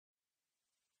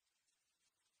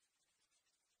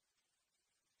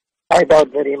I doubt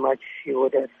very much she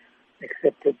would have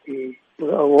accepted the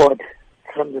award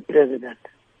from the president.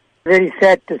 Very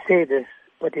sad to say this,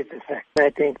 but it's a fact. I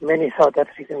think many South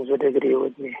Africans would agree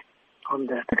with me on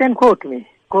that. You can quote me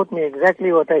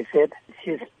exactly what I said.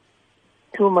 She's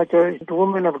too much a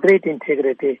woman of great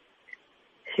integrity.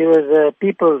 She was a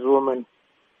people's woman.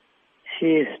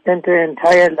 She spent her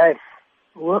entire life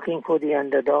working for the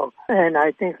underdog. And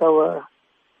I think our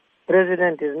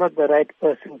president is not the right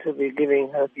person to be giving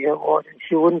her the award. And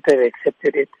she wouldn't have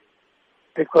accepted it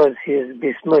because he has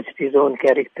besmirched his own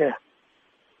character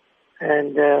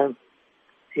and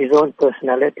his own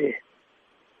personality.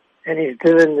 And he's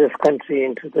driven this country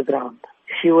into the ground.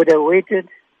 She would have waited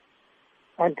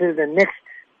until the next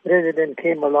president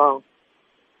came along,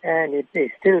 and if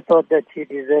they still thought that she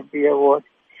deserved the award,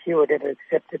 she would have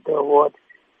accepted the award,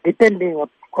 depending, of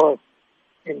course,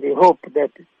 in the hope that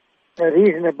a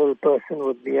reasonable person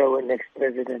would be our next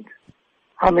president.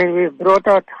 I mean, we've brought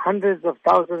out hundreds of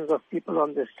thousands of people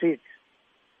on the streets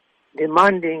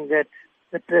demanding that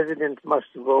the president must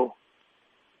go.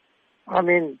 I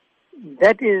mean,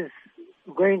 that is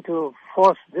going to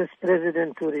force this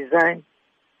president to resign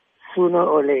sooner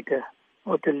or later,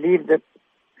 or to leave the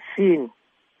scene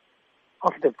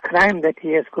of the crime that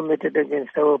he has committed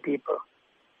against our people.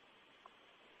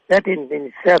 That in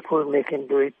itself will make him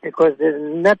do it, because there's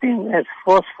nothing as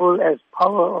forceful as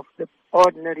power of the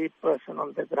ordinary person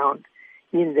on the ground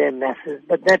in their masses,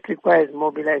 but that requires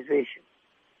mobilization.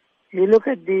 You look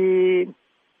at the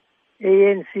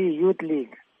ANC Youth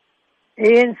League.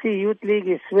 ANC Youth League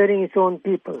is swearing its own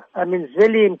people. I mean,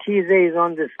 Zweli Mkhize is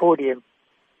on this podium.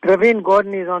 Praveen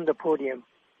Gordhan is on the podium.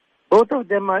 Both of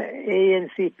them are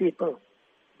ANC people.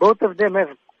 Both of them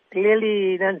have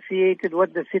clearly enunciated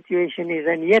what the situation is,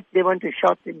 and yet they want to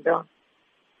shout him down.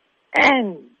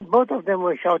 And both of them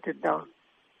were shouted down.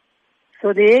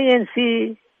 So the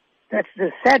ANC, that's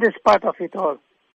the saddest part of it all.